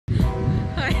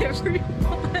Hi everyone.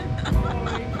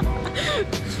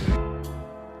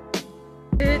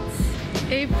 It's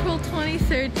April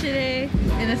 23rd today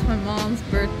and it's my mom's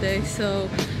birthday, so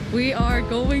we are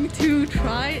going to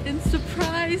try and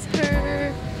surprise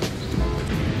her.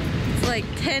 It's like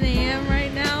 10 a.m.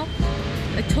 right now.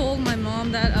 I told my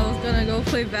mom that I was gonna go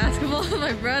play basketball with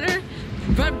my brother.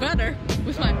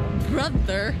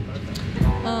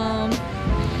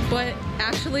 But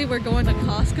actually we're going to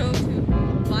Costco to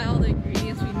buy all the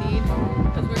ingredients we need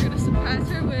because we're gonna surprise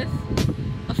her with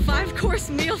a 5-course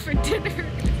meal for dinner.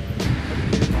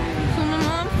 So my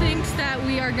mom thinks that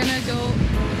we are gonna go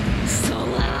so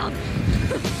loud.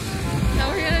 That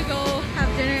we're gonna go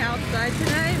have dinner outside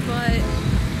tonight, but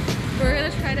we're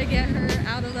gonna try to get her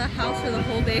out of the house for the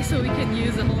whole day so we can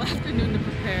use the whole afternoon to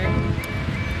prepare.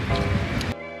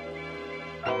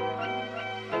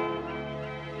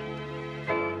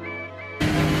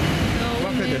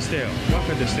 We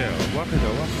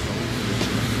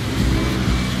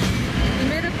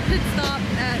made a pit stop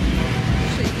at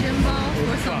Jimbao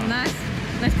for some nice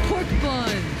pork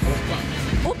buns.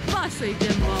 Oppa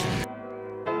Jimbao.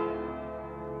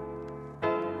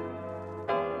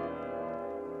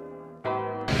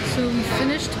 So we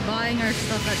finished buying our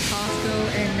stuff at Costco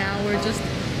and now we're just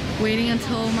waiting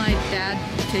until my dad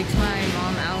takes my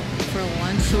mom out for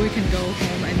lunch so we can go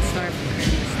home and start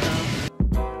preparing stuff.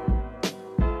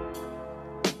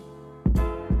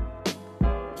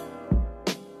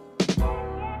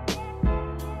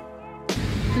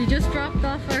 We just dropped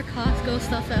off our Costco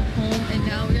stuff at home and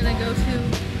now we're gonna go to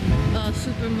a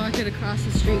supermarket across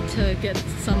the street to get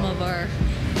some of our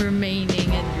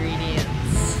remaining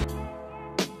ingredients.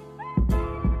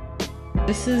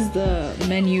 This is the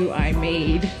menu I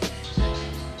made.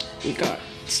 We got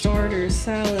starters,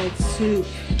 salad, soup,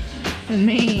 the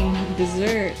main,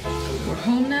 dessert. We're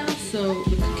home now, so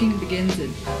the cooking begins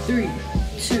in 3,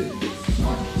 2,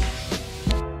 1.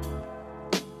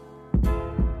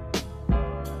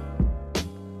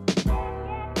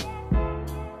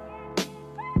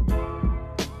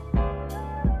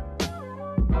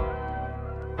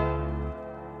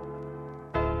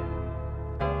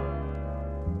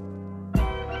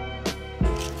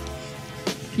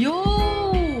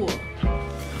 Yo!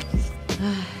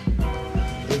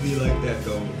 It be like that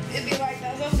though. It be like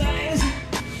that sometimes.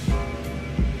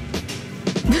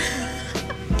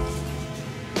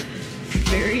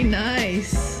 Very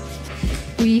nice.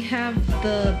 We have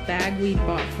the bag we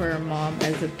bought for our mom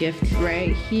as a gift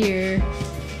right here.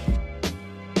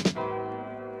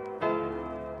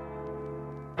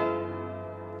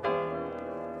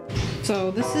 So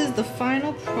this is the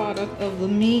final product of the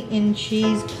meat and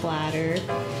cheese platter.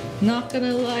 Not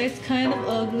gonna lie, it's kind of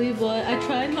ugly, but I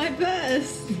tried my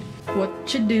best.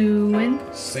 What you doing?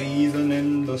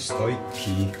 Seasoning the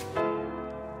steaky.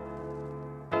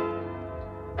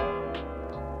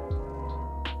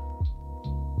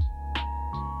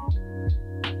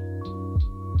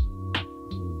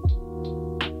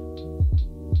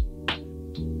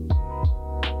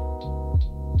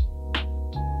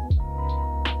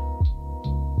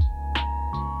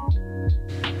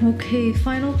 Okay,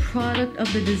 final product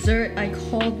of the dessert. I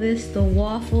call this the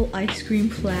waffle ice cream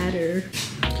platter.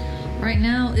 Right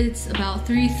now it's about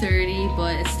 3:30,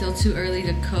 but it's still too early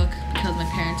to cook because my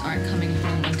parents aren't coming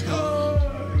home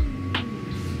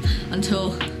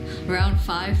until around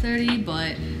 5:30,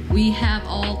 but we have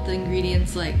all the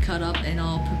ingredients like cut up and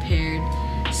all prepared,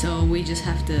 so we just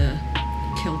have to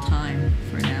kill time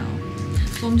for now.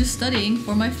 So I'm just studying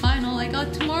for my final I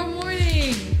got tomorrow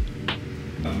morning.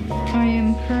 I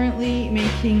am currently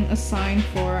making a sign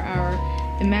for our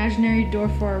imaginary door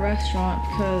for our restaurant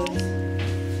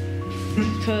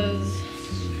because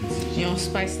you know,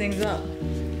 spice things up.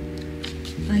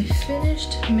 I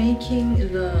finished making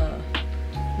the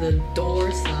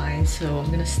door sign, so I'm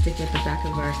gonna stick it at the back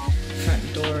of our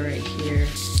front door right here.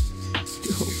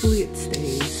 Hopefully it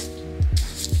stays.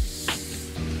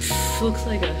 Looks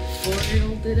like a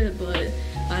 4-year-old did it, but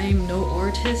I'm no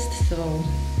artist, so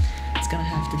it's gonna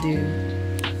have to do.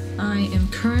 I am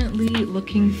currently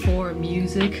looking for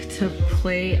music to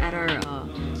play at our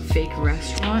fake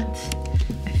restaurant.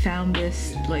 I found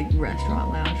this like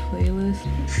restaurant lounge playlist.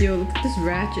 Yo, look at this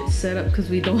ratchet setup because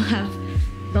we don't have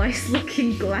nice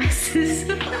looking glasses.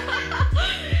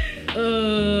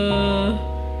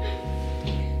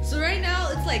 So right now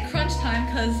it's like crunch time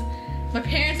because my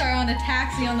parents are on a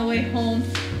taxi on the way home.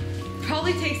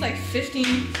 Probably takes like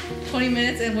 15-20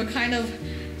 minutes and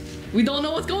we don't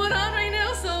know what's going on right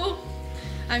now, so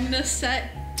I'm gonna set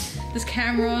this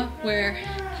camera where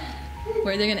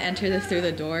they're gonna enter this through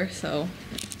the door, so.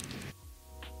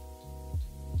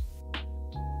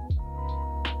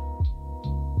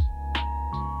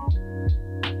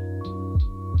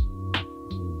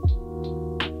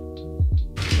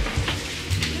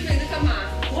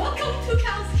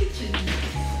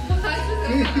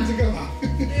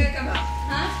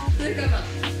 잠깐만.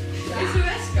 It's a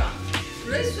restaurant.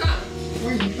 Restaurant.